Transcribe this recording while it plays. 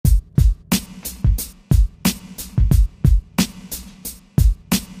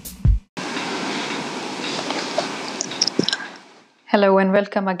Hello and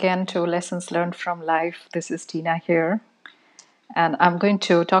welcome again to Lessons Learned from Life. This is Tina here, and I'm going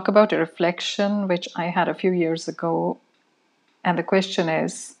to talk about a reflection which I had a few years ago. And the question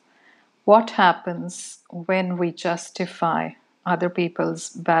is, what happens when we justify other people's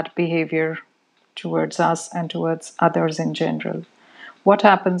bad behavior towards us and towards others in general? What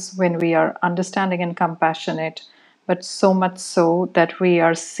happens when we are understanding and compassionate, but so much so that we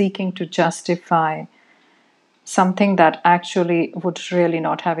are seeking to justify something that actually would really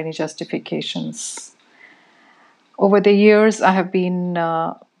not have any justifications? Over the years, I have been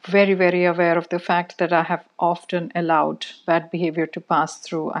very, very aware of the fact that I have often allowed bad behavior to pass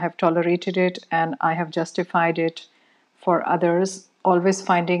through. I have tolerated it and I have justified it for others, always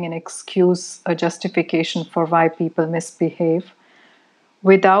finding an excuse, a justification for why people misbehave,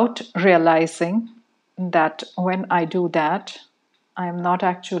 without realizing that when I do that, I am not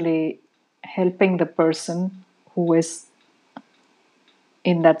actually helping the person who is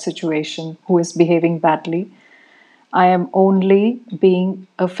in that situation, who is behaving badly. I am only being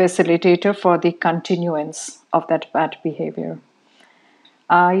a facilitator for the continuance of that bad behavior.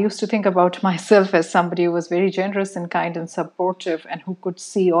 I used to think about myself as somebody who was very generous and kind and supportive and who could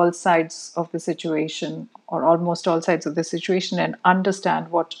see all sides of the situation, or almost all sides of the situation, and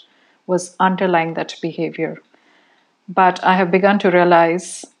understand what was underlying that behavior. But I have begun to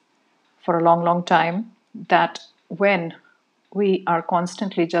realize for a long, long time that when we are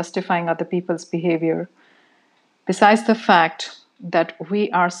constantly justifying other people's behavior, besides the fact that we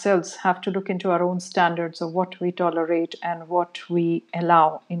ourselves have to look into our own standards of what we tolerate and what we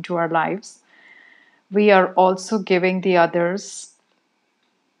allow into our lives, we are also giving the others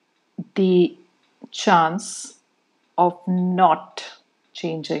the chance of not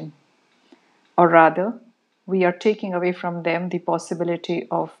changing. Or rather, we are taking away from them the possibility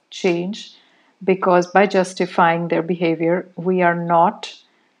of change, because by justifying their behavior, we are not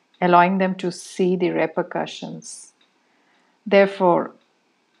allowing them to see the repercussions. Therefore,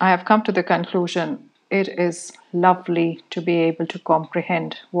 I have come to the conclusion it is lovely to be able to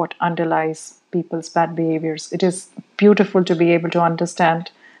comprehend what underlies people's bad behaviors. It is beautiful to be able to understand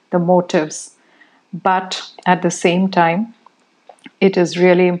the motives. But at the same time, it is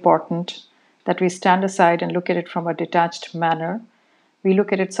really important that we stand aside and look at it from a detached manner. We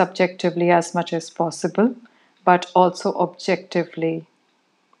look at it subjectively as much as possible, but also objectively,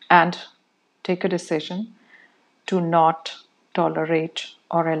 and take a decision to not tolerate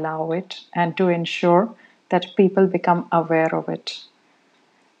or allow it, and to ensure that people become aware of it.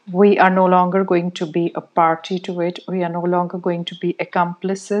 We are no longer going to be a party to it. We are no longer going to be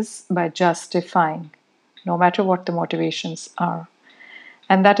accomplices by justifying, no matter what the motivations are.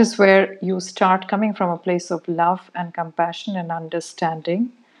 And that is where you start coming from a place of love and compassion and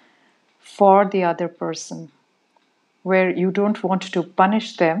understanding for the other person, where you don't want to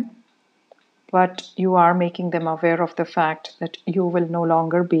punish them, but you are making them aware of the fact that you will no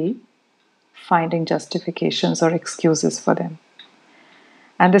longer be finding justifications or excuses for them.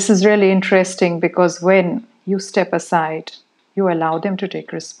 And this is really interesting because when you step aside, you allow them to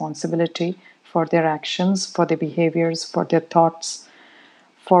take responsibility for their actions, for their behaviors, for their thoughts,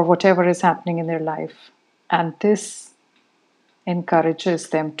 for whatever is happening in their life. And this encourages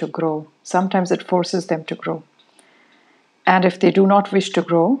them to grow. Sometimes it forces them to grow. And if they do not wish to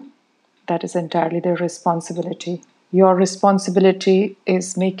grow, that is entirely their responsibility. Your responsibility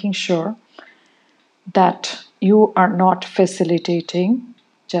is making sure that you are not facilitating,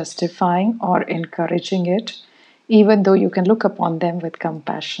 justifying, or encouraging it, even though you can look upon them with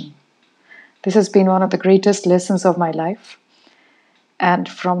compassion. This has been one of the greatest lessons of my life. And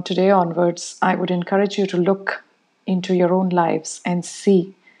from today onwards, I would encourage you to look into your own lives and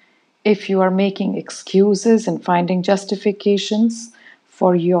see if you are making excuses and finding justifications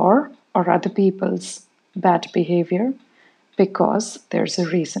for your or other people's bad behavior, because there's a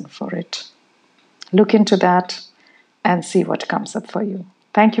reason for it. Look into that and see what comes up for you.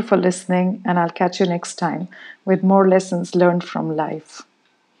 Thank you for listening, and I'll catch you next time with more lessons learned from life.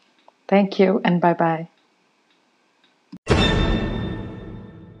 Thank you, and bye-bye.